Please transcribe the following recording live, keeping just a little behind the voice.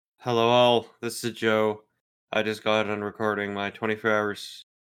Hello all, this is Joe. I just got done recording my 24 hours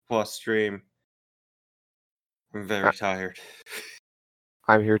plus stream. I'm very tired.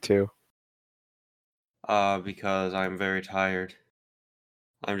 I'm here too. Because I'm very tired.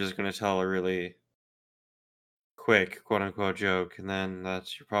 I'm just gonna tell a really quick quote-unquote joke, and then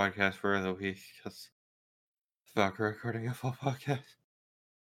that's your podcast for the week, because fuck recording a full podcast.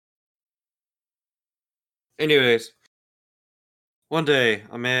 Anyways, one day,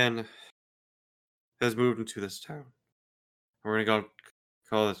 a man has moved into this town. We're gonna go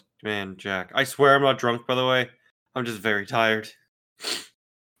call this man Jack. I swear I'm not drunk, by the way. I'm just very tired.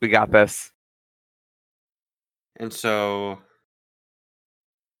 We got this. And so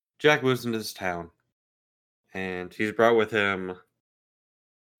Jack moves into this town, and he's brought with him,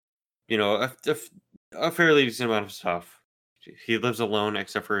 a fairly decent amount of stuff. He lives alone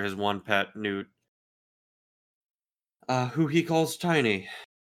except for his one pet, Newt, who he calls Tiny.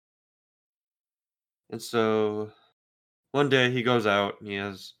 And so one day he goes out and he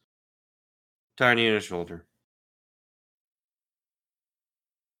has Tiny on his shoulder.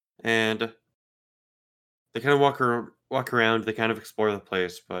 And they kind of walk around, they kind of explore the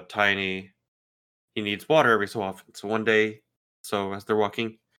place, but Tiny, he needs water every so often. So one day, as they're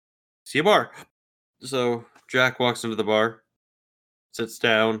walking, see a bar. So Jack walks into the bar, sits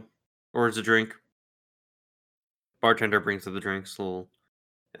down, orders a drink. Bartender brings up the drinks, a little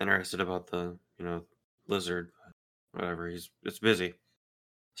interested about the, lizard, but whatever, it's busy.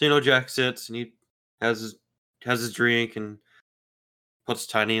 So, Jack sits and he has his drink and puts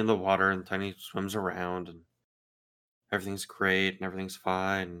Tiny in the water, and Tiny swims around, and everything's great and everything's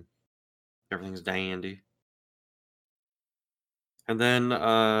fine and everything's dandy. And then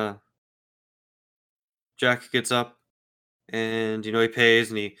Jack gets up and he pays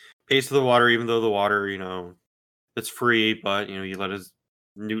for the water, even though the water, it's free, but he let his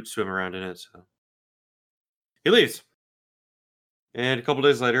Newt swim around in it, so he leaves. And a couple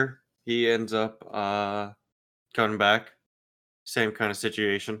days later, he ends up coming back. Same kind of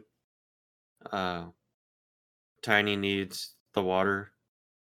situation. Tiny needs the water.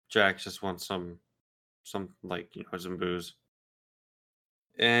 Jack just wants some some booze.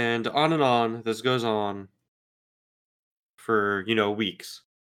 And on. This goes on for, weeks,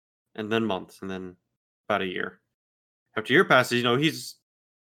 and then months, and then about a year. After a year passes,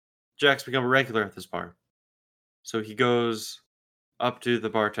 Jack's become a regular at this bar. So he goes up to the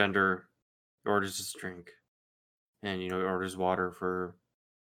bartender, orders his drink, and orders water for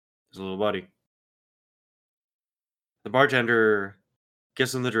his little buddy. The bartender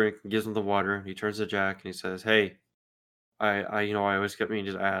gives him the drink and gives him the water, and he turns to Jack and he says, "Hey, I always kept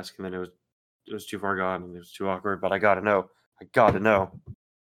meaning to ask, and then it was too far gone and it was too awkward, but I gotta know.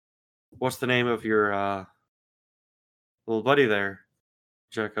 What's the name of your little buddy there?"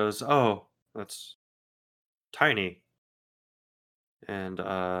 Jack goes, "Oh, that's Tiny." And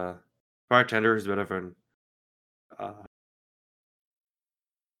bartender, who's a bit of an uh,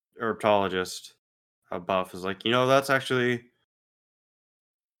 herpetologist, buff, is like, that's actually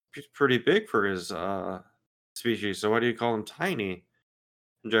pretty big for his species. So why do you call him Tiny?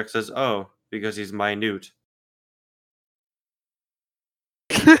 And Jack says, "Oh, because he's minute."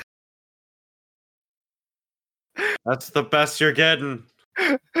 That's the best you're getting.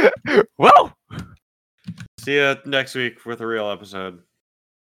 Well, See ya next week with a real episode.